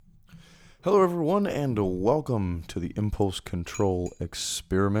Hello, everyone, and welcome to the Impulse Control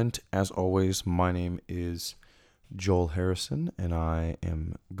Experiment. As always, my name is Joel Harrison, and I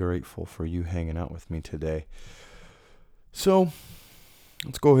am grateful for you hanging out with me today. So,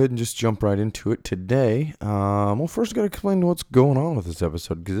 let's go ahead and just jump right into it today. First, I got to explain what's going on with this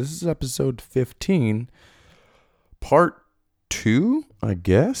episode, because this is episode 15, part 2, I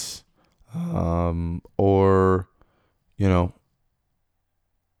guess.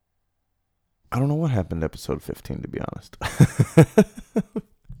 I don't know what happened to episode 15, to be honest.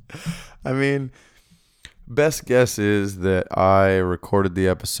 I mean, best guess is that I recorded the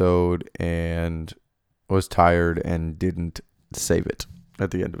episode and was tired and didn't save it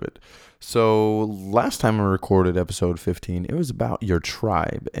at the end of it. So last time I recorded episode 15, it was about your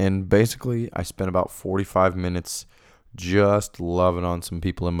tribe. And basically, I spent about 45 minutes just loving on some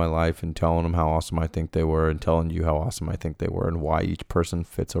people in my life and telling them how awesome I think they were and telling you how awesome I think they were and why each person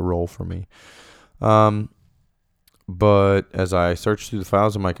fits a role for me. But as I searched through the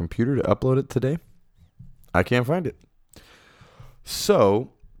files on my computer to upload it today, I can't find it.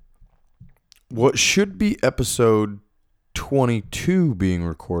 So, what should be episode 22 being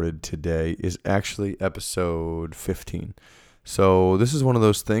recorded today is actually episode 15. So, this is one of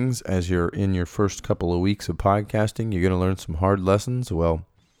those things, as you're in your first couple of weeks of podcasting, you're going to learn some hard lessons. Well,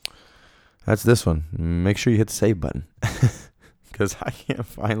 that's this one. Make sure you hit the save button because I can't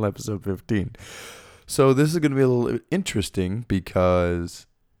find episode 15. So this is going to be a little interesting because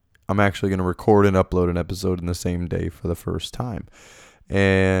I'm actually going to record and upload an episode in the same day for the first time.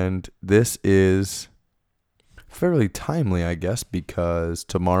 And this is fairly timely, I guess, because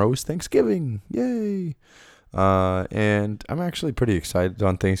tomorrow is Thanksgiving. Yay! And I'm actually pretty excited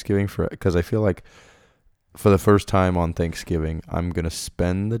on Thanksgiving because I feel like for the first time on Thanksgiving, I'm going to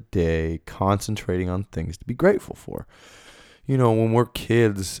spend the day concentrating on things to be grateful for. You know, when we're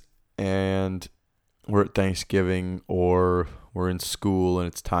kids and we're at Thanksgiving or we're in school and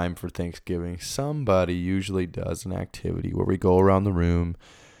it's time for Thanksgiving, somebody usually does an activity where we go around the room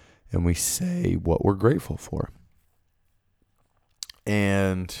and we say what we're grateful for.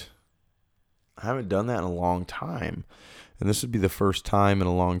 And I haven't done that in a long time. And this would be the first time in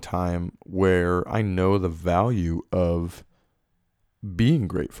a long time where I know the value of being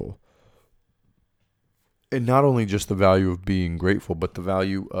grateful. And not only just the value of being grateful, but the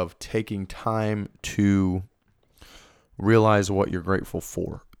value of taking time to realize what you're grateful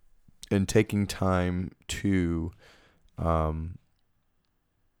for and taking time to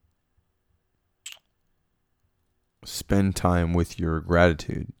spend time with your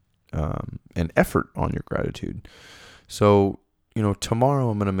gratitude and effort on your gratitude. So, tomorrow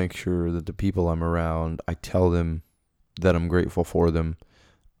I'm going to make sure that the people I'm around, I tell them that I'm grateful for them.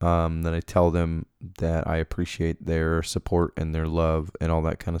 That I tell them that I appreciate their support and their love and all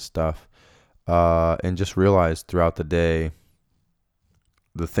that kind of stuff. And just realize throughout the day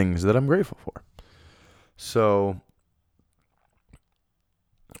the things that I'm grateful for. So,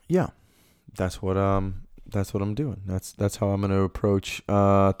 yeah, that's what I'm doing. That's how I'm going to approach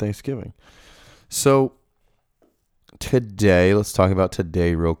Thanksgiving. So today, let's talk about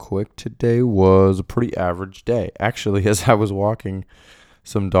today real quick. Today was a pretty average day. Actually, as I was walking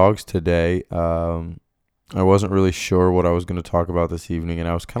some dogs today, I wasn't really sure what I was going to talk about this evening, and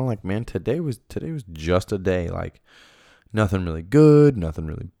I was kind of like, man, today was just a day. Like, nothing really good, nothing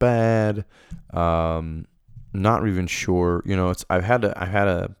really bad. Not even sure. I've had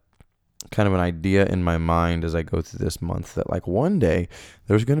a kind of an idea in my mind as I go through this month that like one day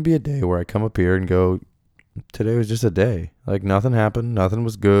there's going to be a day where I come up here and go, today was just a day. Like, nothing happened, nothing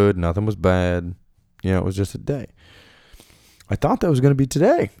was good, nothing was bad. It was just a day. I thought that was going to be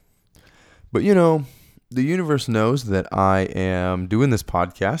today. But, the universe knows that I am doing this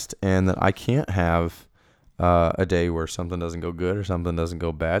podcast and that I can't have a day where something doesn't go good or something doesn't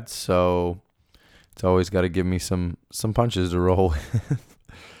go bad. So it's always got to give me some punches to roll with.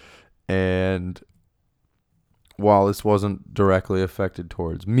 And while this wasn't directly affected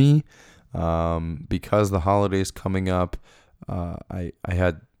towards me, because the holidays coming up, I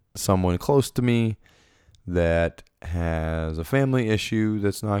had someone close to me that has a family issue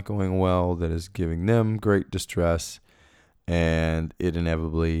that's not going well, that is giving them great distress, and it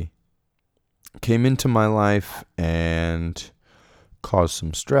inevitably came into my life and caused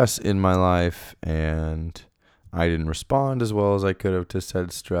some stress in my life, and I didn't respond as well as I could have to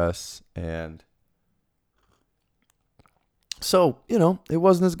said stress, and so, it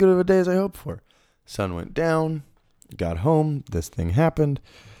wasn't as good of a day as I hoped for. Sun went down, got home, this thing happened.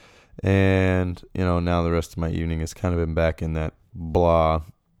 And, now the rest of my evening has kind of been back in that blah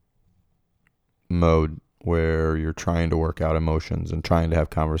mode where you're trying to work out emotions and trying to have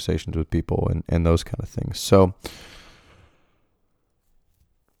conversations with people and those kind of things. So,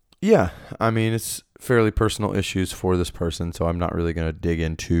 yeah, I mean, it's fairly personal issues for this person, so I'm not really going to dig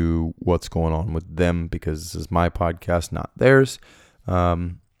into what's going on with them because this is my podcast, not theirs.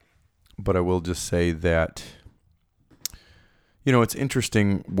 But I will just say that, it's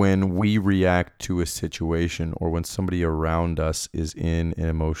interesting when we react to a situation or when somebody around us is in an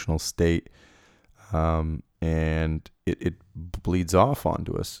emotional state, and it bleeds off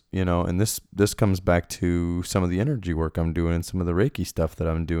onto us, and this comes back to some of the energy work I'm doing and some of the Reiki stuff that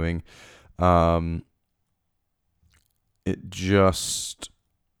I'm doing. It just,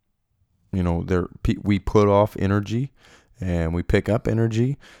 we put off energy and we pick up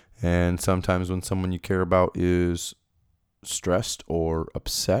energy. And sometimes when someone you care about is stressed or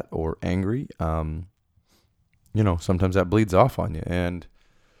upset or angry, sometimes that bleeds off on you. And,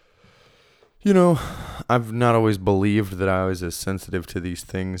 I've not always believed that I was as sensitive to these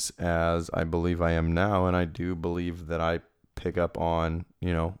things as I believe I am now. And I do believe that I pick up on,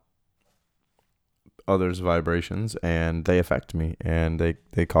 others' vibrations and they affect me and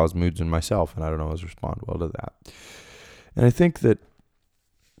they cause moods in myself. And I don't always respond well to that. And I think that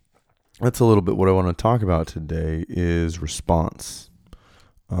that's a little bit what I want to talk about today is response.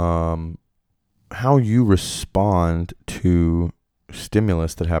 How you respond to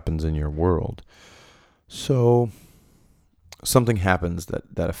stimulus that happens in your world. So something happens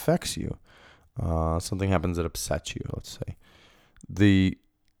that affects you. Something happens that upsets you, let's say.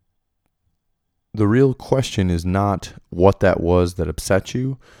 The real question is not what that was that upset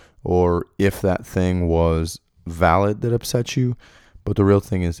you or if that thing was valid that upset you. But the real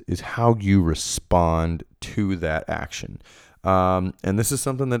thing is how you respond to that action. And this is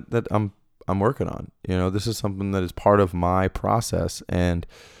something that I'm working on. This is something that is part of my process and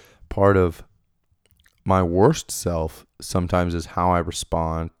part of my worst self sometimes is how I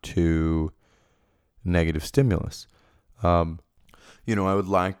respond to negative stimulus. I would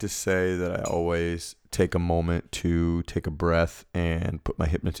like to say that I always take a moment to take a breath and put my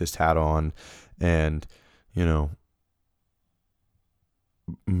hypnotist hat on and,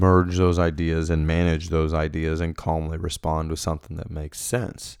 merge those ideas and manage those ideas and calmly respond with something that makes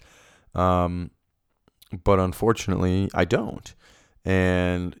sense. But unfortunately, I don't.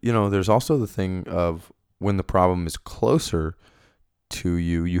 And, there's also the thing of when the problem is closer to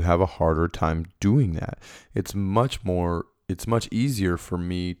you, you have a harder time doing that. It's much easier for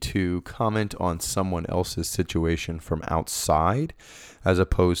me to comment on someone else's situation from outside as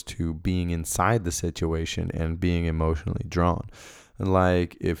opposed to being inside the situation and being emotionally drawn.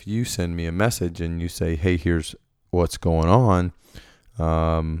 Like if you send me a message and you say, hey, here's what's going on,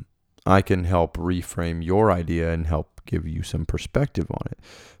 I can help reframe your idea and help give you some perspective on it.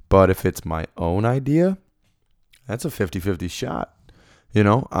 But if it's my own idea, that's a 50-50 shot.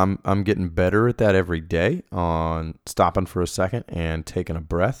 I'm getting better at that every day on stopping for a second and taking a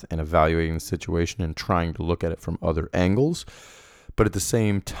breath and evaluating the situation and trying to look at it from other angles. But at the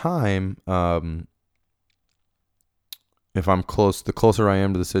same time, if I'm close, the closer I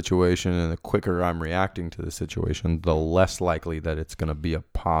am to the situation and the quicker I'm reacting to the situation, the less likely that it's going to be a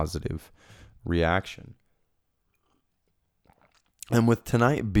positive reaction. And with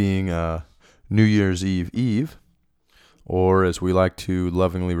tonight being New Year's Eve, or as we like to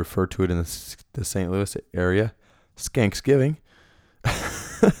lovingly refer to it in the St. Louis area, Skanksgiving.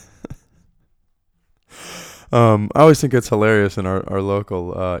 I always think it's hilarious, and our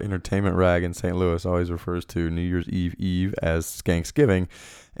local entertainment rag in St. Louis always refers to New Year's Eve as Skanksgiving.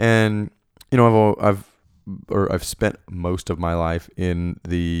 And I've spent most of my life in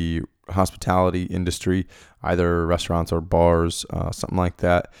the hospitality industry, either restaurants or bars, something like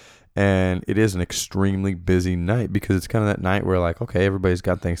that. And it is an extremely busy night because it's kind of that night where like, okay, everybody's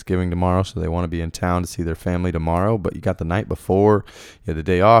got Thanksgiving tomorrow, so they want to be in town to see their family tomorrow. But you got the night before, you have the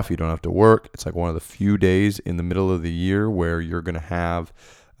day off, you don't have to work. It's like one of the few days in the middle of the year where you're going to have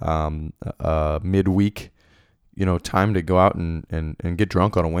midweek, time to go out and get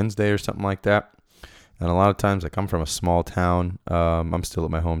drunk on a Wednesday or something like that. And a lot of times, like I'm from a small town. I'm still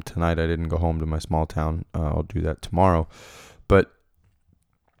at my home tonight. I didn't go home to my small town. I'll do that tomorrow. But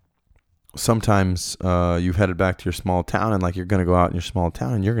sometimes you've headed back to your small town and like you're going to go out in your small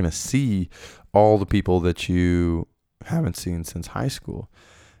town and you're going to see all the people that you haven't seen since high school.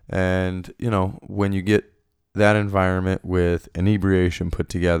 And, when you get that environment with inebriation put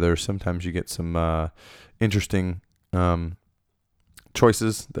together, sometimes you get some interesting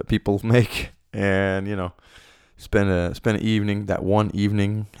choices that people make and, spend an evening, that one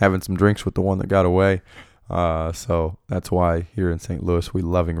evening, having some drinks with the one that got away. So that's why here in St. Louis we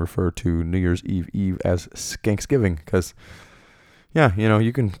loving refer to New Year's Eve as Skanksgiving, because yeah,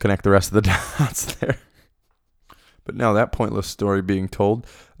 you can connect the rest of the dots there. But now that pointless story being told,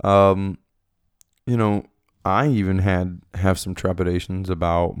 I even have some trepidations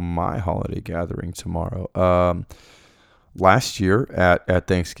about my holiday gathering tomorrow. Last year at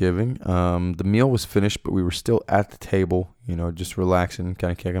Thanksgiving, the meal was finished, but we were still at the table, just relaxing,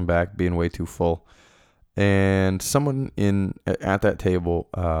 kind of kicking back, being way too full. And someone at that table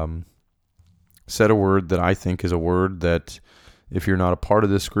said a word that I think is a word that, if you're not a part of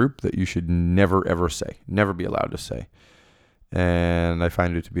this group, that you should never, ever say, never be allowed to say. And I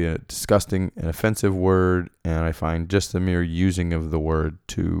find it to be a disgusting and offensive word, and I find just the mere using of the word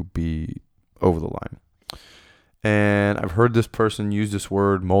to be over the line. And I've heard this person use this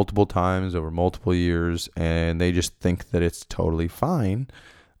word multiple times over multiple years, and they just think that it's totally fine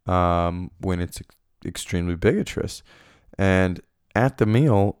when it's extremely bigotous. And at the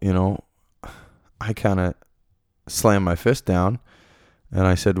meal, I kind of slammed my fist down, and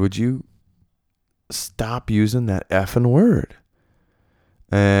I said, "Would you stop using that effing word?"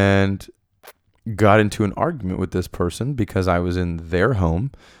 And got into an argument with this person because I was in their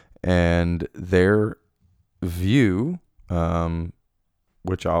home, and their view,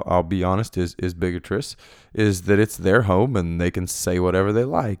 which I'll be honest is bigotous, is that it's their home and they can say whatever they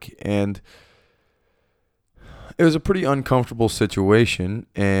like. And it was a pretty uncomfortable situation,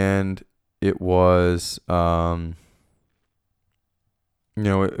 and it was, it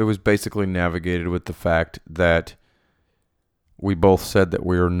was basically navigated with the fact that we both said that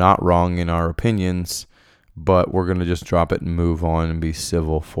we were not wrong in our opinions, but we're going to just drop it and move on and be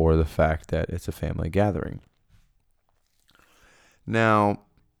civil for the fact that it's a family gathering. Now,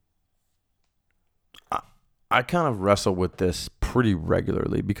 I kind of wrestle with this pretty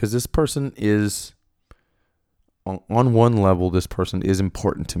regularly because this person is, on one level, this person is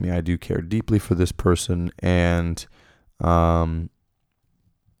important to me. I do care deeply for this person, and I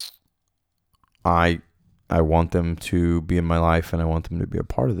want them to be in my life, and I want them to be a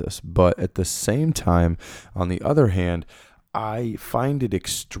part of this. But at the same time, on the other hand, I find it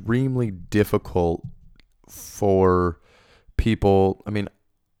extremely difficult for people. I mean,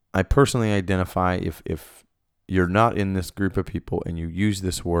 I personally identify if you're not in this group of people and you use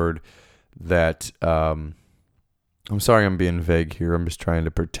this word, that I'm sorry, I'm being vague here. I'm just trying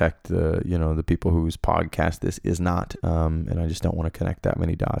to protect the people whose podcast this is not, and I just don't want to connect that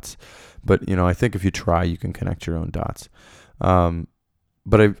many dots. But I think if you try, you can connect your own dots.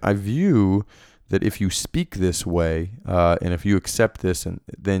 But I view that if you speak this way, and if you accept this, and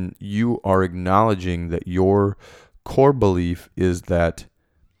then you are acknowledging that your core belief is that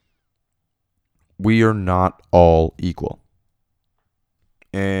we are not all equal.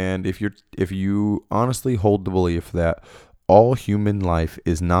 And if you honestly hold the belief that all human life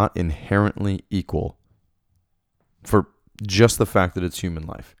is not inherently equal, for just the fact that it's human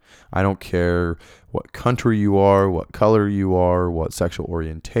life, I don't care what country you are, what color you are, what sexual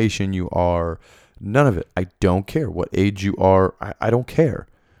orientation you are, none of it. I don't care what age you are. I don't care.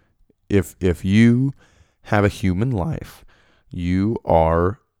 If you have a human life, you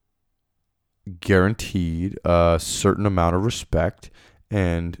are guaranteed a certain amount of respect.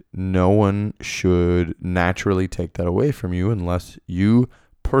 And no one should naturally take that away from you unless you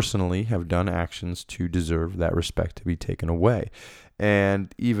personally have done actions to deserve that respect to be taken away.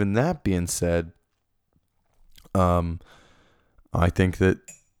 And even that being said, I think that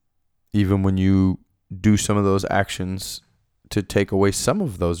even when you do some of those actions to take away some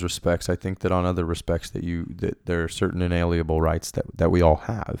of those respects, I think that on other respects that there are certain inalienable rights that we all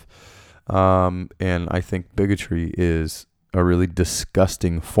have. And I think bigotry is a really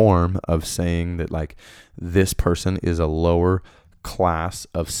disgusting form of saying that, like, this person is a lower class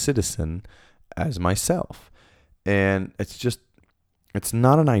of citizen as myself. And it's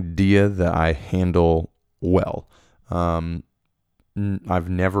not an idea that I handle well. I've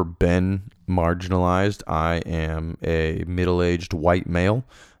never been marginalized. I am a middle-aged white male.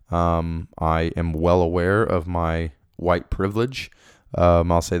 I am well aware of my white privilege.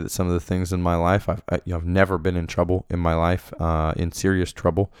 I'll say that some of the things in my life, I've never been in trouble in my life, in serious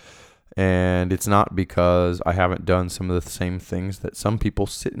trouble. And it's not because I haven't done some of the same things that some people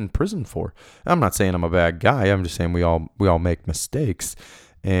sit in prison for. I'm not saying I'm a bad guy. I'm just saying we all make mistakes.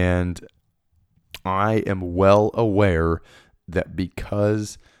 And I am well aware that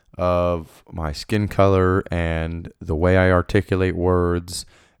because of my skin color and the way I articulate words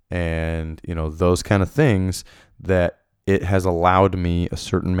and, those kind of things, that it has allowed me a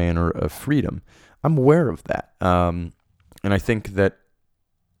certain manner of freedom. I'm aware of that. And I think that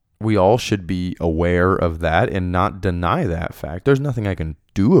we all should be aware of that and not deny that fact. There's nothing I can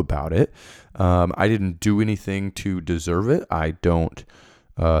do about it. I didn't do anything to deserve it. I don't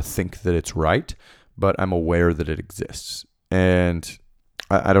think that it's right, but I'm aware that it exists. And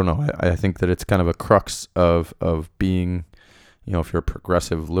I don't know. I think that it's kind of a crux of being, if you're a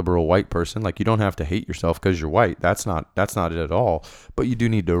progressive liberal white person, like, you don't have to hate yourself because you're white. That's not it at all. But you do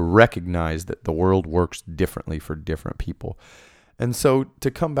need to recognize that the world works differently for different people. And so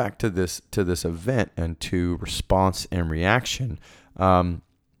to come back to this event and to response and reaction, I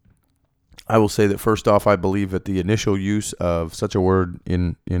will say that first off, I believe that the initial use of such a word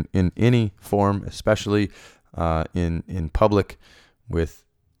in any form, especially in public with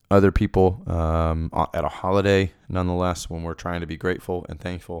other people at a holiday, nonetheless, when we're trying to be grateful and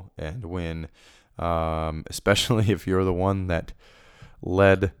thankful, and when, especially if you're the one that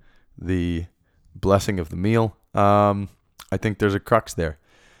led the blessing of the meal, I think there's a crux there.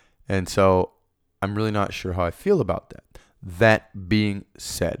 And so I'm really not sure how I feel about that. That being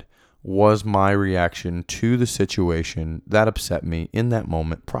said, was my reaction to the situation that upset me in that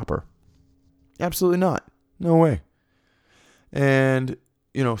moment proper? Absolutely not. No way. And,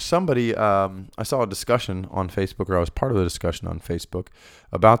 somebody, I saw a discussion on Facebook, or I was part of the discussion on Facebook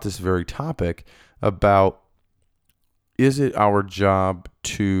about this very topic, about, is it our job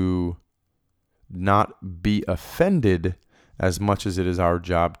to not be offended as much as it is our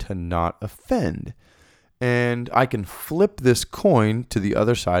job to not offend? And I can flip this coin to the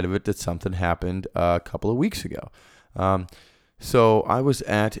other side of it, that something happened a couple of weeks ago. So I was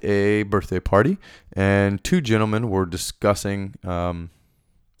at a birthday party, and two gentlemen were discussing,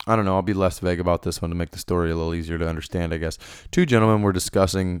 I don't know, I'll be less vague about this one to make the story a little easier to understand, I guess. Two gentlemen were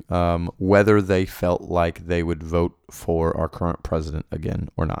discussing whether they felt like they would vote for our current president again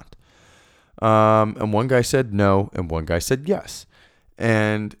or not. And one guy said no, and one guy said yes.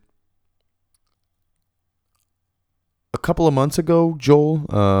 And a couple of months ago,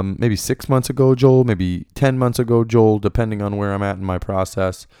 Joel, maybe 6 months ago, Joel, maybe 10 months ago, Joel, depending on where I'm at in my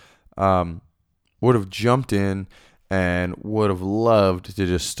process, would have jumped in and would have loved to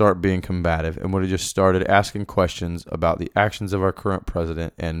just start being combative, and would have just started asking questions about the actions of our current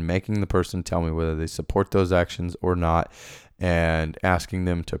president and making the person tell me whether they support those actions or not, and asking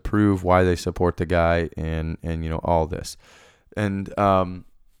them to prove why they support the guy, and all this. And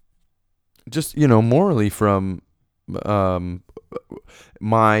just, morally, from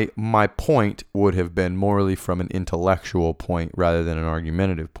my point would have been morally from an intellectual point rather than an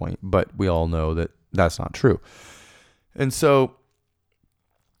argumentative point, but we all know that that's not true. And so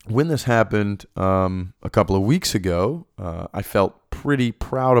when this happened a couple of weeks ago, I felt pretty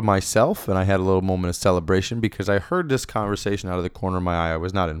proud of myself, and I had a little moment of celebration because I heard this conversation out of the corner of my eye. I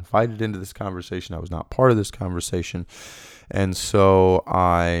was not invited into this conversation. I was not part of this conversation. And so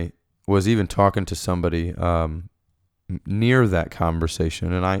I was even talking to somebody near that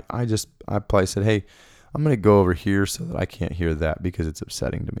conversation, and I probably said, hey, I'm going to go over here so that I can't hear that because it's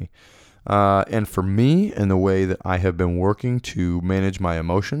upsetting to me. And for me, and the way that I have been working to manage my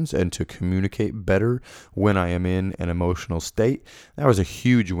emotions and to communicate better when I am in an emotional state, that was a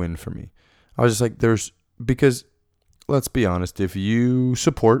huge win for me. I was just like, because let's be honest, if you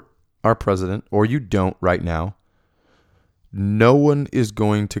support our president or you don't right now, no one is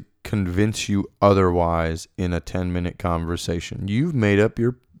going to convince you otherwise in a 10-minute conversation. You've made up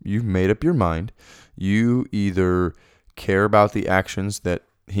your mind. You either care about the actions that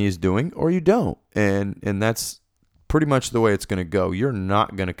he's doing or you don't. And that's pretty much the way it's going to go. You're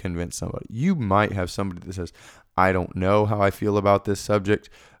not going to convince somebody. You might have somebody that says, I don't know how I feel about this subject.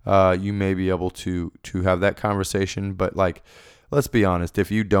 You may be able to have that conversation, but like, let's be honest, if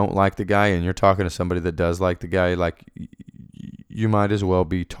you don't like the guy and you're talking to somebody that does like the guy, like, you might as well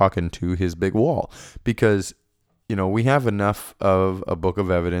be talking to his big wall, because, we have enough of a book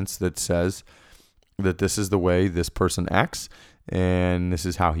of evidence that says that this is the way this person acts and this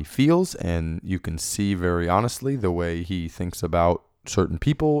is how he feels. And you can see very honestly the way he thinks about certain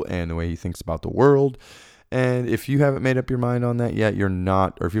people and the way he thinks about the world. And if you haven't made up your mind on that yet, you're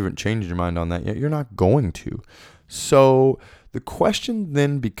not, or if you haven't changed your mind on that yet, you're not going to. So the question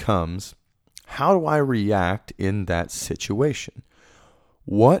then becomes, how do I react in that situation?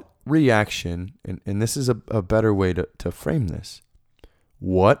 What reaction, and this is a better way to frame this,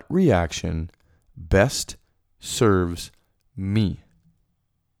 what reaction best serves me?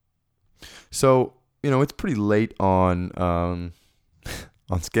 So, it's pretty late on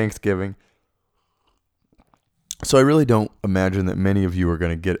Thanksgiving. So I really don't imagine that many of you are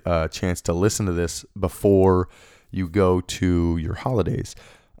going to get a chance to listen to this before you go to your holidays.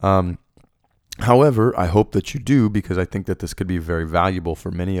 However, I hope that you do, because I think that this could be very valuable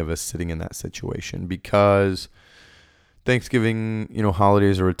for many of us sitting in that situation, because Thanksgiving,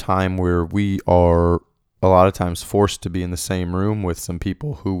 holidays are a time where we are a lot of times forced to be in the same room with some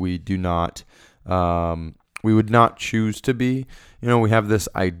people who we do not, we would not choose to be. We have this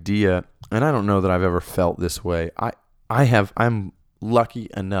idea, and I don't know that I've ever felt this way. I'm lucky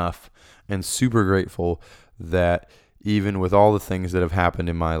enough and super grateful that even with all the things that have happened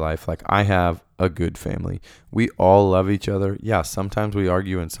in my life, like, I have a good family. We all love each other. Yeah, sometimes we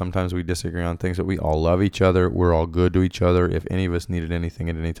argue and sometimes we disagree on things, but we all love each other. We're all good to each other. If any of us needed anything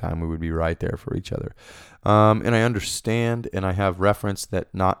at any time, we would be right there for each other. And I understand and I have reference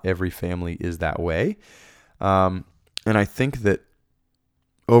that not every family is that way. And I think that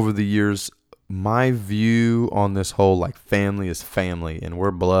over the years, my view on this whole, like, family is family and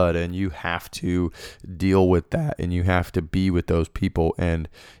we're blood and you have to deal with that and you have to be with those people, and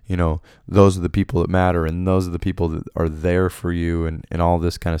those are the people that matter and those are the people that are there for you, and all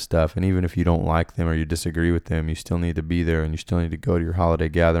this kind of stuff. And even if you don't like them or you disagree with them, you still need to be there and you still need to go to your holiday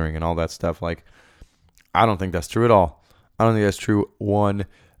gathering and all that stuff. Like, I don't think that's true at all. I don't think that's true one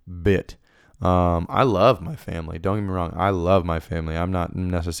bit. I love my family. Don't get me wrong. I love my family. I'm not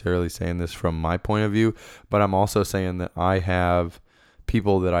necessarily saying this from my point of view, but I'm also saying that I have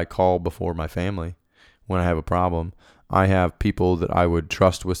people that I call before my family when I have a problem. I have people that I would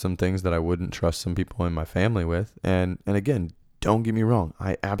trust with some things that I wouldn't trust some people in my family with. And again, don't get me wrong.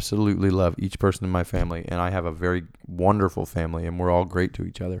 I absolutely love each person in my family, and I have a very wonderful family, and we're all great to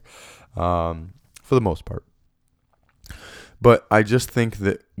each other, for the most part. But I just think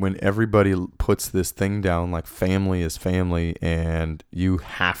that when everybody puts this thing down, like, family is family and you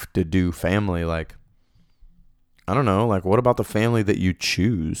have to do family, like, I don't know, like, what about the family that you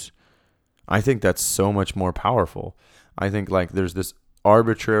choose? I think that's so much more powerful. I think, like, there's this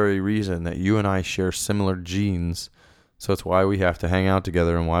arbitrary reason that you and I share similar genes, so it's why we have to hang out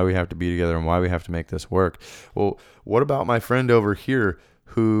together and why we have to be together and why we have to make this work. Well, what about my friend over here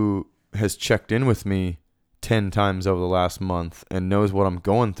who has checked in with me 10 times over the last month and knows what I'm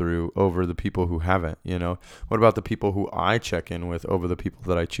going through over the people who haven't? What about the people who I check in with over the people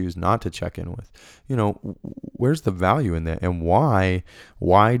that I choose not to check in with? Where's the value in that? And why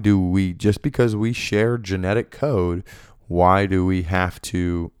do we, just because we share genetic code, why do we have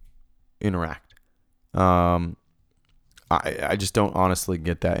to interact? I just don't honestly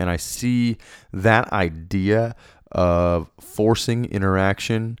get that. And I see that idea of forcing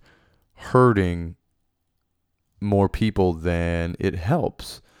interaction hurting more people than it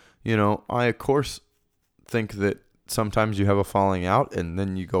helps. I of course think that sometimes you have a falling out and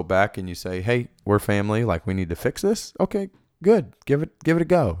then you go back and you say, hey, we're family, like, we need to fix this. Okay, good. Give it a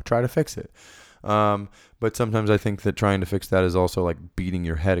go. Try to fix it. But sometimes I think that trying to fix that is also like beating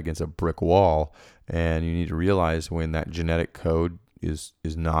your head against a brick wall, and you need to realize when that genetic code is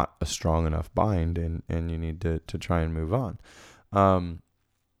not a strong enough bind, and you need to try and move on.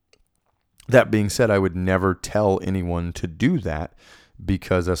 That being said, I would never tell anyone to do that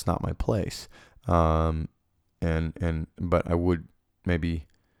because that's not my place. But I would maybe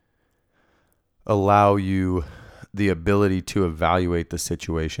allow you the ability to evaluate the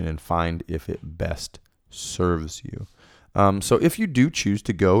situation and find if it best serves you. So if you do choose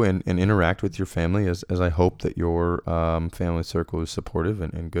to go and interact with your family, as I hope that your family circle is supportive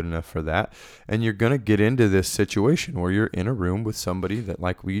and good enough for that, and you're going to get into this situation where you're in a room with somebody that,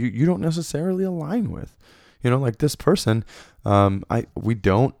 like, you don't necessarily align with, like this person, we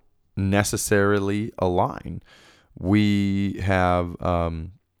don't necessarily align. We have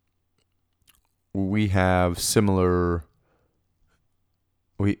similar,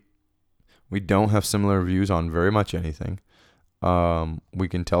 we don't have similar views on very much anything. We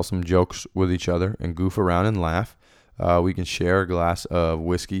can tell some jokes with each other and goof around and laugh. We can share a glass of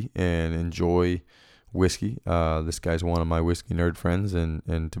whiskey and enjoy whiskey. This guy's one of my whiskey nerd friends,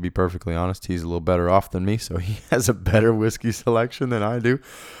 and to be perfectly honest, he's a little better off than me, so he has a better whiskey selection than I do.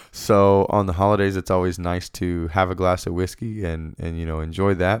 So on the holidays, it's always nice to have a glass of whiskey and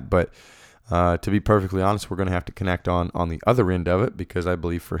enjoy that. But to be perfectly honest, we're going to have to connect on the other end of it, because I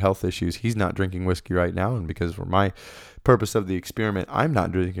believe for health issues, he's not drinking whiskey right now. And because for my purpose of the experiment, I'm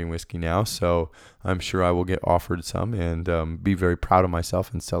not drinking whiskey now. So I'm sure I will get offered some and be very proud of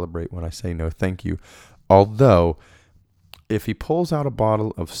myself and celebrate when I say no thank you. Although, if he pulls out a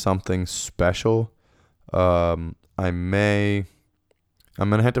bottle of something special, I'm going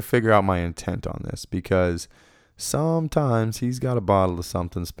to have to figure out my intent on this, because sometimes he's got a bottle of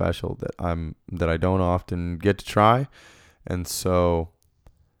something special that I don't often get to try, and so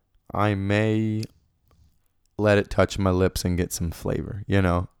I may let it touch my lips and get some flavor.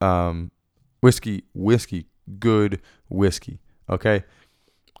 Whiskey, good whiskey. Okay.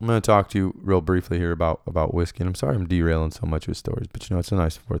 I'm going to talk to you real briefly here about whiskey. And I'm sorry I'm derailing so much with stories, but it's a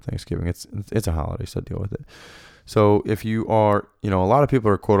nice before Thanksgiving. It's a holiday, so deal with it. So if you are, a lot of people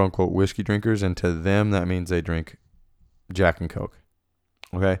are quote unquote whiskey drinkers, and to them that means they drink Jack and Coke.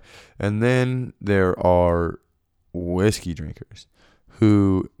 Okay. And then there are whiskey drinkers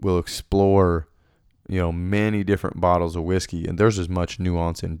who will explore, many different bottles of whiskey, and there's as much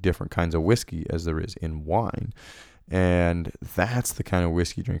nuance in different kinds of whiskey as there is in wine. And that's the kind of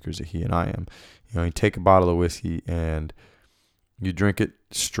whiskey drinkers that he and I am. You take a bottle of whiskey and you drink it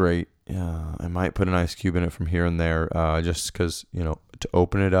straight. I might put an ice cube in it from here and there, just because, to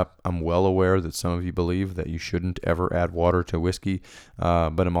open it up. I'm well aware that some of you believe that you shouldn't ever add water to whiskey,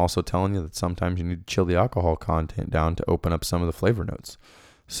 but I'm also telling you that sometimes you need to chill the alcohol content down to open up some of the flavor notes.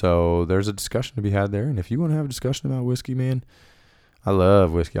 So there's a discussion to be had there. And if you want to have a discussion about whiskey, man, I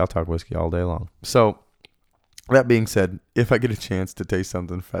love whiskey. I'll talk whiskey all day long. So that being said, if I get a chance to taste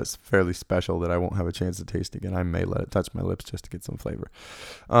something fairly special that I won't have a chance to taste again, I may let it touch my lips just to get some flavor.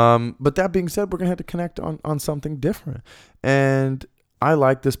 But that being said, we're going to have to connect on something different. And I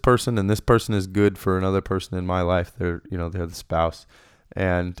like this person, and this person is good for another person in my life. They're the spouse.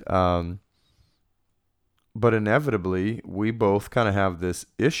 And, but inevitably, we both kind of have this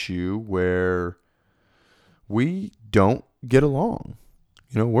issue where we don't get along.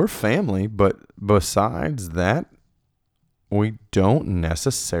 We're family, but besides that, we don't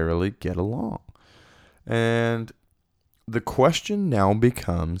necessarily get along. And the question now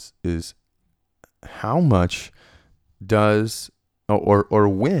becomes is how much does or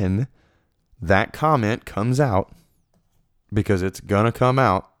when that comment comes out, because it's going to come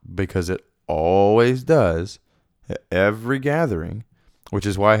out, because it always does at every gathering, which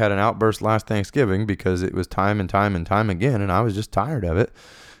is why I had an outburst last Thanksgiving, because it was time and time and time again, and I was just tired of it.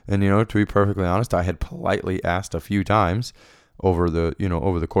 And, to be perfectly honest, I had politely asked a few times over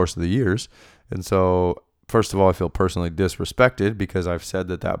the course of the years. And so, first of all, I feel personally disrespected because I've said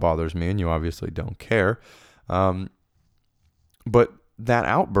that bothers me, and you obviously don't care. But that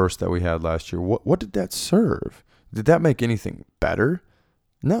outburst that we had last year, what did that serve? Did that make anything better?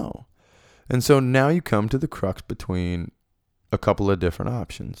 No. And so now you come to the crux between a couple of different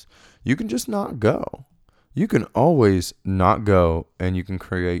options. You can just not go. You can always not go, and you can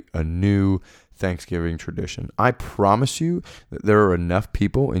create a new Thanksgiving tradition. I promise you that there are enough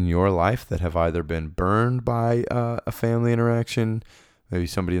people in your life that have either been burned by a family interaction. Maybe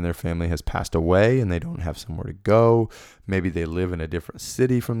somebody in their family has passed away and they don't have somewhere to go. Maybe they live in a different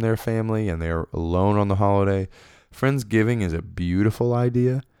city from their family and they're alone on the holiday. Friendsgiving is a beautiful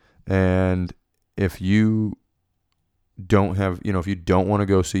idea. And if you don't want to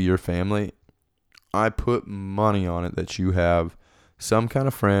go see your family, I put money on it that you have some kind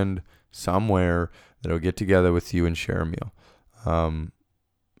of friend somewhere that'll get together with you and share a meal.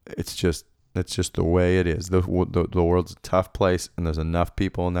 It's just the way it is. The world's a tough place, and there's enough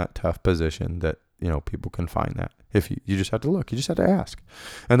people in that tough position that people can find that. If you just have to look, you just have to ask,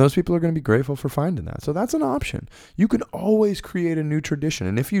 and those people are going to be grateful for finding that. So that's an option. You can always create a new tradition,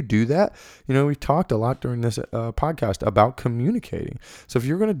 and if you do that, we've talked a lot during this podcast about communicating. So if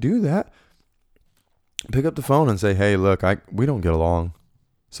you're going to do that, pick up the phone and say, "Hey, look, we don't get along,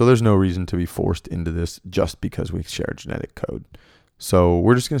 so there's no reason to be forced into this just because we share genetic code. So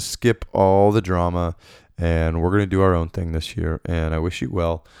we're just going to skip all the drama, and we're going to do our own thing this year. And I wish you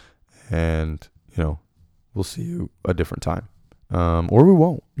well, and we'll see you a different time, or we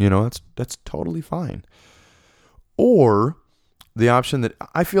won't. That's totally fine." Or the option that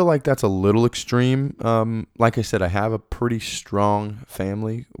I feel like that's a little extreme. Like I said, I have a pretty strong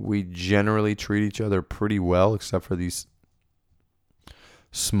family. We generally treat each other pretty well, except for these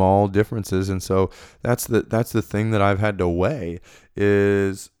small differences. And so that's the thing that I've had to weigh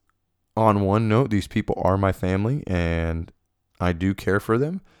is, on one note, these people are my family and I do care for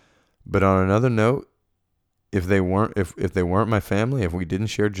them. But on another note, if they weren't my family, if we didn't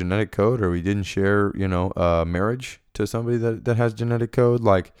share genetic code, or we didn't share, marriage to somebody that has genetic code,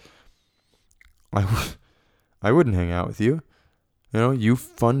 like I wouldn't hang out with you. You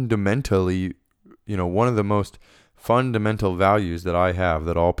fundamentally, one of the most fundamental values that I have,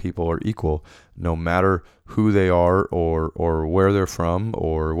 that all people are equal, no matter who they are or where they're from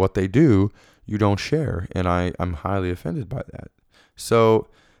or what they do, you don't share. And I'm highly offended by that. So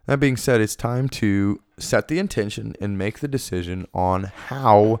that being said, it's time to set the intention and make the decision on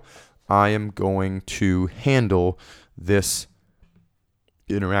how I am going to handle this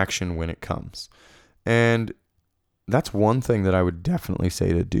interaction when it comes. And that's one thing that I would definitely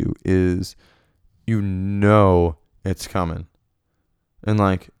say to do is, it's coming. And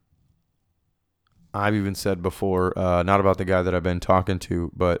I've even said before, not about the guy that I've been talking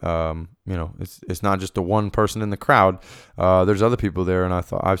to, but it's not just the one person in the crowd. There's other people there, and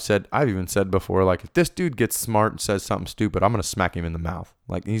I've even said before, like, if this dude gets smart and says something stupid, I'm gonna smack him in the mouth.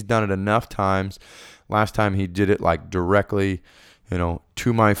 Like, he's done it enough times. Last time he did it like directly,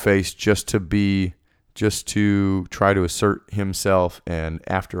 to my face, just to try to assert himself. And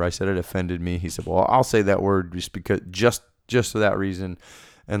after I said it offended me, he said, "Well, I'll say that word just for that reason."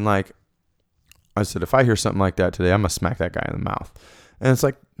 And like, I said, if I hear something like that today, I'm going to smack that guy in the mouth. And it's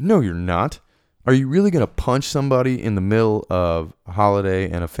like, no, you're not. Are you really going to punch somebody in the middle of a holiday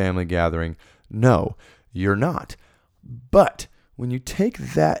and a family gathering? No, you're not. But when you take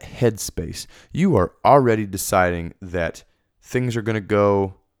that headspace, you are already deciding that things are going to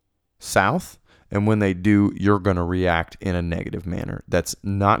go south. And when they do, you're going to react in a negative manner. That's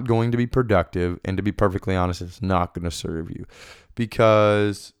not going to be productive. And to be perfectly honest, it's not going to serve you.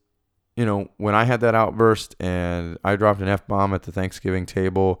 Because when I had that outburst and I dropped an F-bomb at the Thanksgiving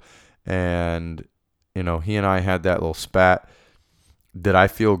table and, he and I had that little spat, did I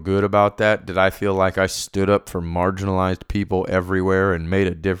feel good about that? Did I feel like I stood up for marginalized people everywhere and made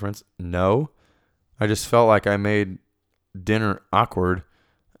a difference? No. I just felt like I made dinner awkward,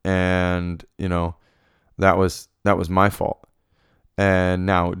 and, that was my fault. And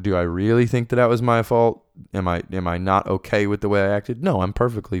now, do I really think that was my fault? Am I not okay with the way I acted? No, I'm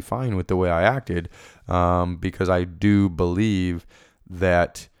perfectly fine with the way I acted, because I do believe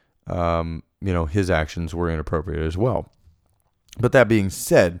that his actions were inappropriate as well. But that being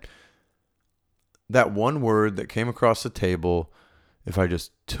said, that one word that came across the table, if I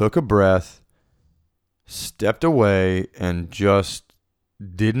just took a breath, stepped away, and just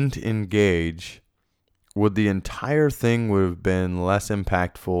didn't engage, would the entire thing would have been less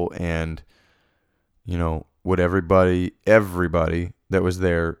impactful, and would everybody that was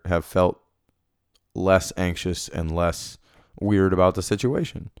there have felt less anxious and less weird about the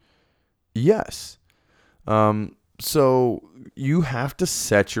situation? Yes. So you have to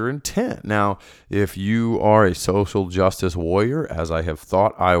set your intent. Now, if you are a social justice warrior, as I have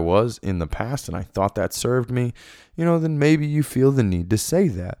thought I was in the past, and I thought that served me, then maybe you feel the need to say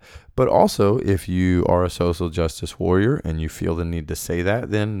that. But also, if you are a social justice warrior and you feel the need to say that,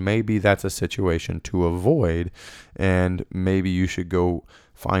 then maybe that's a situation to avoid, and maybe you should go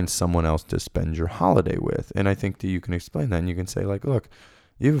find someone else to spend your holiday with. And I think that you can explain that, and you can say, like, look,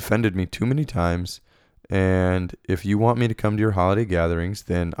 you've offended me too many times. And if you want me to come to your holiday gatherings,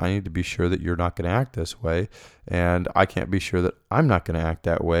 then I need to be sure that you're not going to act this way. And I can't be sure that I'm not going to act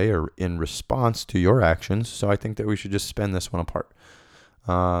that way or in response to your actions. So I think that we should just spend this one apart.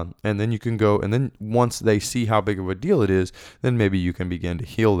 And then you can go, and then once they see how big of a deal it is, then maybe you can begin to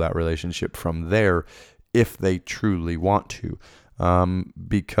heal that relationship from there if they truly want to.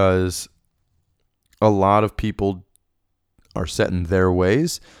 Because a lot of people are set in their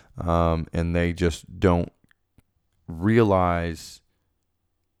ways. And they just don't realize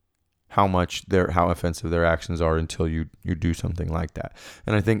how offensive their actions are until you do something like that.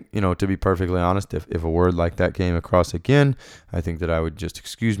 And I think, to be perfectly honest, if a word like that came across again, I think that I would just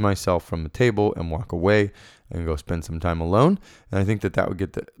excuse myself from the table and walk away and go spend some time alone. And I think that would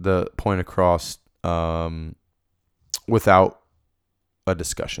get the point across without a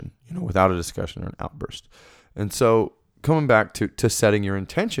discussion, without a discussion or an outburst. And so, coming back to setting your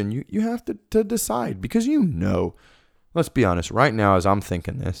intention, you have to decide, because let's be honest, right now as I'm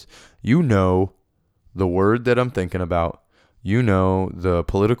thinking this, the word that I'm thinking about, the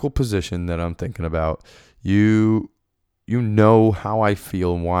political position that I'm thinking about, you how I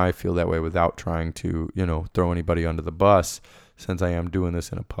feel and why I feel that way without trying to, throw anybody under the bus, since I am doing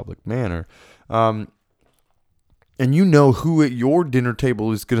this in a public manner. And who at your dinner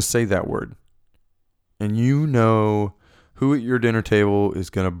table is going to say that word. And who at your dinner table is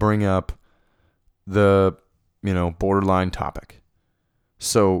going to bring up the, borderline topic.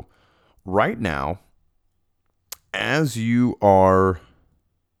 So right now, as you are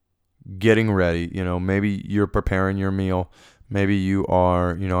getting ready, maybe you're preparing your meal. Maybe you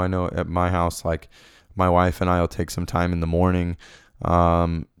are, I know at my house, like my wife and I will take some time in the morning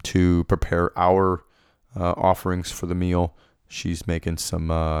to prepare our offerings for the meal. She's making some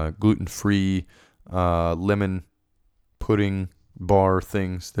gluten-free lemon pudding bar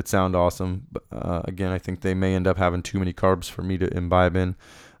things that sound awesome. But, again, I think they may end up having too many carbs for me to imbibe in.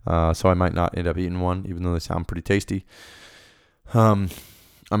 So I might not end up eating one, even though they sound pretty tasty. I'm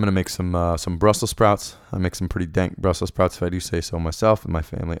going to make some Brussels sprouts. I make some pretty dank Brussels sprouts, if I do say so myself, and my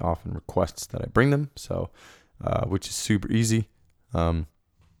family often requests that I bring them. So, which is super easy. Here,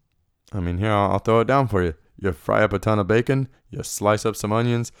 I'll throw it down for you. You fry up a ton of bacon, you slice up some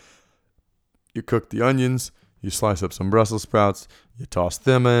onions, you cook the onions, you slice up some Brussels sprouts, you toss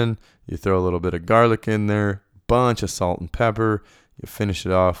them in, you throw a little bit of garlic in there, bunch of salt and pepper. You finish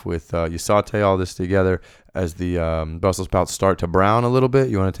it off with, you saute all this together. As the Brussels sprouts start to brown a little bit,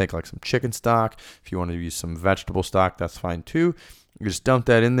 you want to take like some chicken stock. If you want to use some vegetable stock, that's fine too. You just dump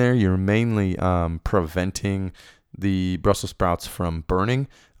that in there. You're mainly preventing the Brussels sprouts from burning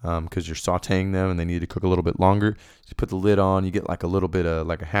because you're sauteing them and they need to cook a little bit longer. So you put the lid on, you get like a little bit of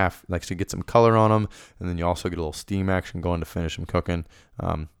like a half, like so you get some color on them, and then you also get a little steam action going to finish them cooking.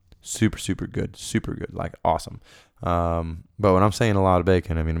 Super, super good, like awesome. But when I'm saying a lot of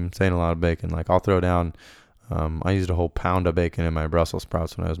bacon, I mean, I'm saying a lot of bacon. Like I'll throw down, I used a whole pound of bacon in my Brussels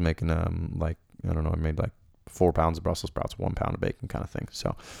sprouts when I was making like, I don't know, I made like 4 pounds of Brussels sprouts, 1 pound of bacon kind of thing.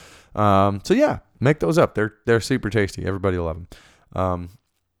 So yeah, make those up. They're super tasty. Everybody will love them.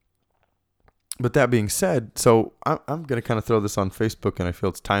 But that being said, so I'm going to kind of throw this on Facebook, and I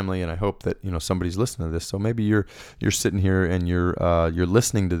feel it's timely, and I hope that, you know, somebody's listening to this. So maybe you're sitting here and you're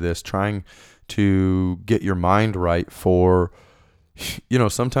listening to this, trying to get your mind right for, you know,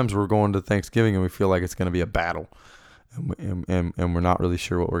 sometimes we're going to Thanksgiving and we feel like it's going to be a battle, and we're not really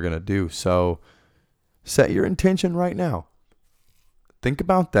sure what we're going to do. So set your intention right now. Think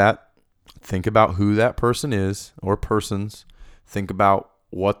about that. Think about who that person is or persons. Think about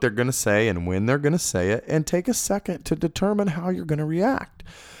what they're going to say and when they're going to say it, and take a second to determine how you're going to react.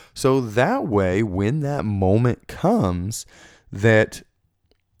 So that way, when that moment comes that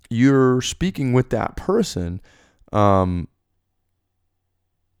you're speaking with that person, you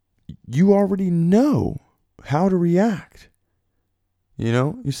already know how to react. You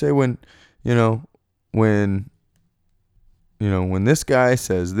know, you say when this guy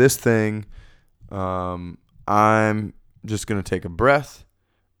says this thing, I'm just going to take a breath,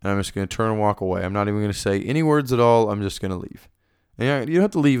 and I'm just going to turn and walk away. I'm not even going to say any words at all. I'm just going to leave. And you don't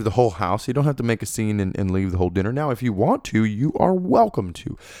have to leave the whole house. You don't have to make a scene and leave the whole dinner. Now, if you want to, you are welcome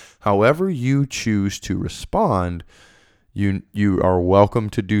to. However you choose to respond, you are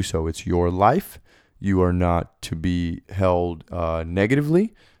welcome to do so. It's your life. You are not to be held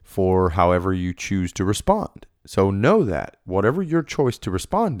negatively for however you choose to respond. So know that whatever your choice to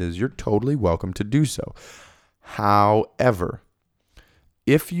respond is, you're totally welcome to do so. However,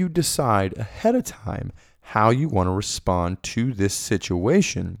 if you decide ahead of time how you want to respond to this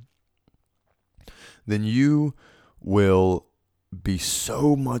situation, then you will be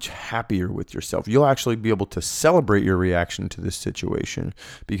so much happier with yourself. You'll actually be able to celebrate your reaction to this situation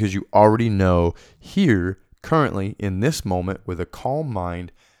because you already know here, currently, in this moment, with a calm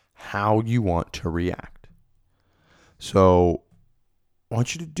mind, how you want to react. So I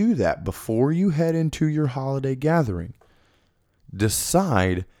want you to do that before you head into your holiday gathering.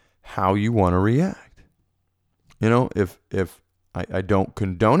 Decide how you want to react. You know, if I don't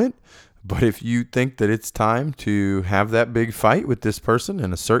condone it, but if you think that it's time to have that big fight with this person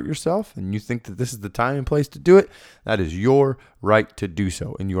and assert yourself, and you think that this is the time and place to do it, that is your right to do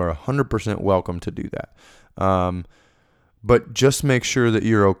so, and you are 100% welcome to do that. But just make sure that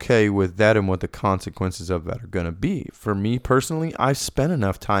you're okay with that and what the consequences of that are going to be. For me personally, I spent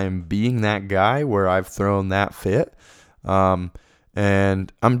enough time being that guy where I've thrown that fit, and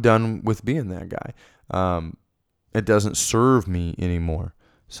I'm done with being that guy. It doesn't serve me anymore.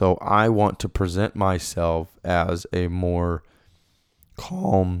 So I want to present myself as a more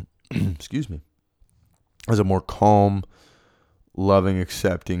calm, as a more calm, loving,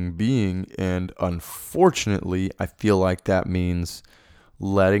 accepting being. And unfortunately, I feel like that means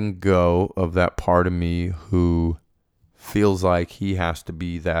letting go of that part of me who feels like he has to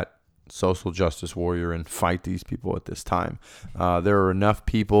be that social justice warrior and fight these people at this time. There are enough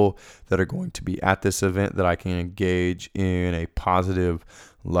people that are going to be at this event that I can engage in a positive,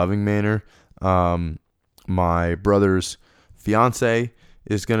 loving manner. My brother's fiance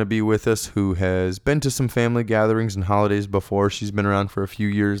is going to be with us, who has been to some family gatherings and holidays before. She's been around for a few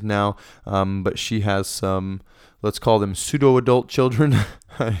years now, but she has some, let's call them pseudo-adult children.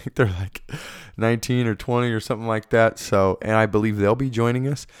 I think they're like 19 or 20 or something like that. So, and I believe they'll be joining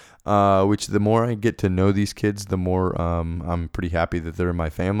us, which the more I get to know these kids, the more I'm pretty happy that they're in my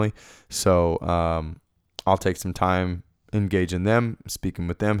family. So I'll take some time engaging them, speaking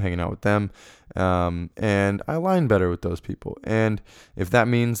with them, hanging out with them, and I align better with those people. And if that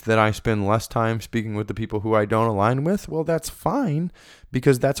means that I spend less time speaking with the people who I don't align with, well, that's fine,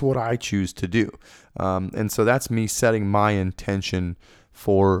 because that's what I choose to do. And so that's me setting my intention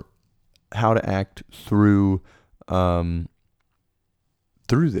for how to act through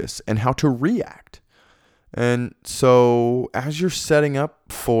this and how to react. And so as you're setting up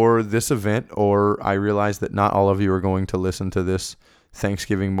for this event, or I realize that not all of you are going to listen to this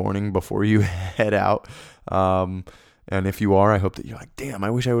Thanksgiving morning before you head out. And if you are, I hope that you're like, damn, I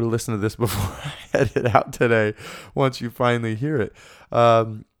wish I would have listened to this before I headed out today once you finally hear it.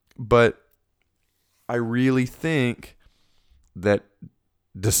 But I really think that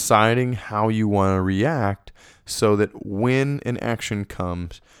deciding how you want to react so that when an action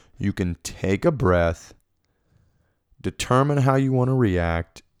comes, you can take a breath, determine how you want to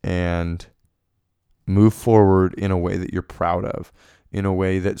react, and move forward in a way that you're proud of, in a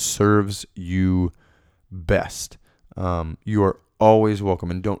way that serves you best. You are always welcome,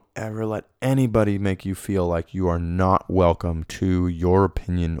 and don't ever let anybody make you feel like you are not welcome to your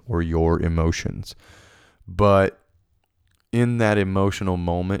opinion or your emotions. But in that emotional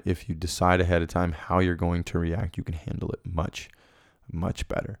moment, if you decide ahead of time how you're going to react, you can handle it much, much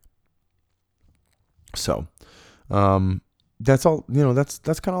better. So, that's all, that's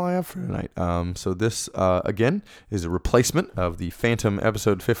kind of all I have for tonight. So this, again, is a replacement of the Phantom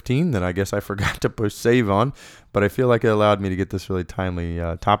episode 15 that I guess I forgot to push save on, but I feel like it allowed me to get this really timely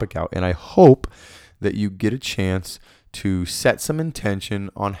topic out. And I hope that you get a chance to set some intention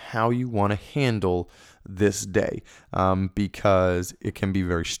on how you want to handle this day, because it can be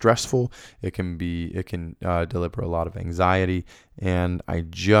very stressful. It can deliver a lot of anxiety. And I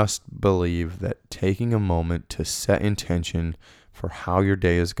just believe that taking a moment to set intention for how your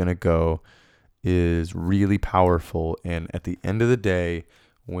day is going to go is really powerful. And at the end of the day,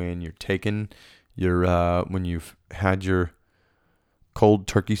 when you're taking when you've had your cold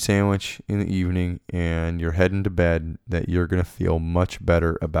turkey sandwich in the evening and you're heading to bed, that you're going to feel much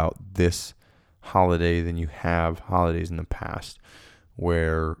better about this holiday than you have holidays in the past,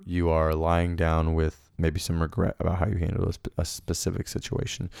 where you are lying down with maybe some regret about how you handled a specific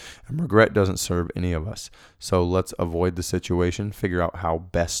situation. And regret doesn't serve any of us. So let's avoid the situation, figure out how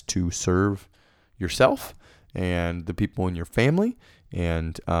best to serve yourself and the people in your family,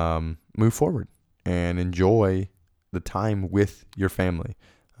 and move forward and enjoy the time with your family.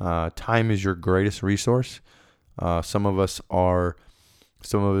 Time is your greatest resource. Some of us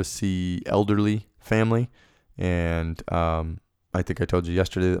see elderly family, and I think I told you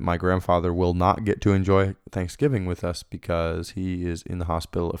yesterday that my grandfather will not get to enjoy Thanksgiving with us because he is in the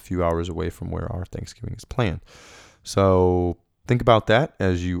hospital a few hours away from where our Thanksgiving is planned. So think about that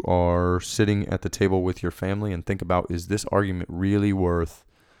as you are sitting at the table with your family, and think about, is this argument really worth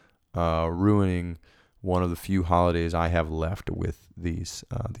ruining one of the few holidays I have left with these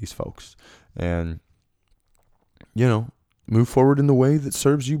folks? And move forward in the way that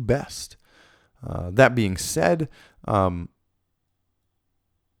serves you best. That being said,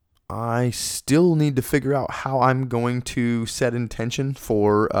 I still need to figure out how I'm going to set intention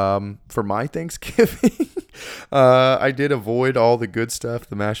for my Thanksgiving. I did avoid all the good stuff,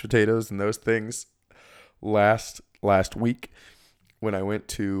 the mashed potatoes and those things, last week when I went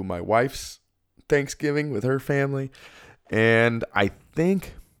to my wife's Thanksgiving with her family, and I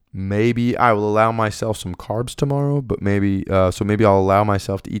think maybe I will allow myself some carbs tomorrow, but maybe I'll allow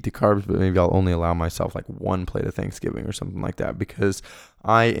myself to eat the carbs, but maybe I'll only allow myself like one plate of Thanksgiving or something like that, because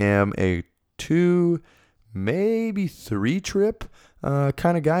I am a 2, maybe 3 trip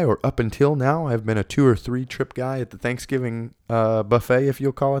kind of guy, or up until now I've been a 2 or 3 trip guy at the Thanksgiving buffet, if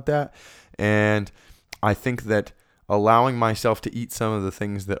you'll call it that. And I think that allowing myself to eat some of the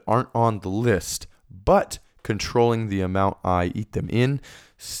things that aren't on the list, but controlling the amount I eat them in,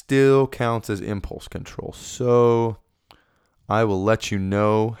 still counts as impulse control. So I will let you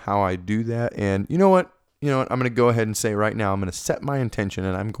know how I do that. And you know what? I'm going to go ahead and say right now, I'm going to set my intention,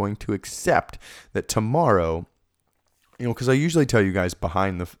 and I'm going to accept that tomorrow, because I usually tell you guys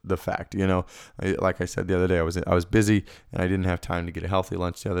behind the fact, like I said the other day, I was busy and I didn't have time to get a healthy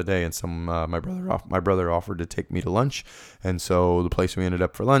lunch the other day. And my brother offered to take me to lunch. And so the place we ended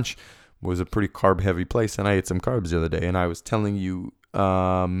up for lunch was a pretty carb heavy place, and I ate some carbs the other day, and I was telling you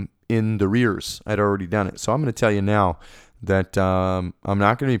in the rears I'd already done it. So I'm going to tell you now that I'm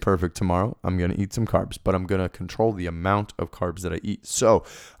not going to be perfect tomorrow. I'm going to eat some carbs, but I'm going to control the amount of carbs that I eat. So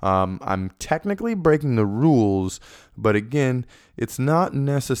I'm technically breaking the rules, but again, it's not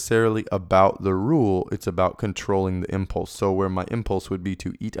necessarily about the rule. It's about controlling the impulse. So where my impulse would be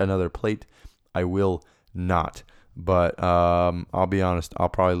to eat another plate, I will not. But I'll be honest, I'll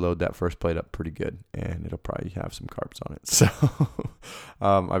probably load that first plate up pretty good, and it'll probably have some carbs on it. So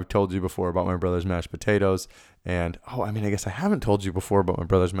I've told you before about my brother's mashed potatoes. And, I guess I haven't told you before about my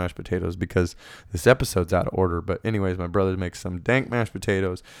brother's mashed potatoes because this episode's out of order. But anyways, my brother makes some dank mashed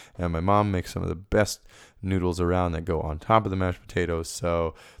potatoes, and my mom makes some of the best noodles around that go on top of the mashed potatoes.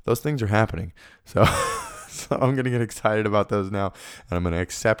 So those things are happening. So I'm going to get excited about those now, and I'm going to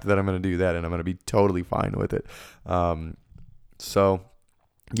accept that I'm going to do that, and I'm going to be totally fine with it. So,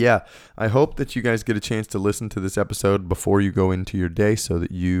 yeah, I hope that you guys get a chance to listen to this episode before you go into your day so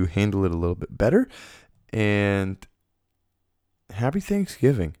that you handle it a little bit better. And happy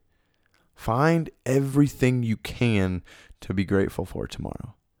Thanksgiving. Find everything you can to be grateful for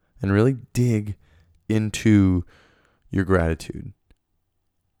tomorrow and really dig into your gratitude.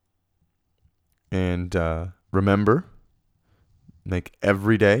 And remember, make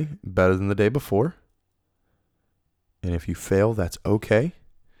every day better than the day before. And if you fail, that's okay,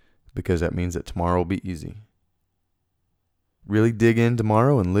 because that means that tomorrow will be easy. Really dig in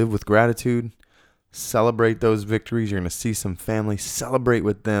tomorrow and live with gratitude. Celebrate those victories. You're going to see some family. Celebrate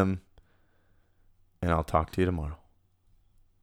with them. And I'll talk to you tomorrow.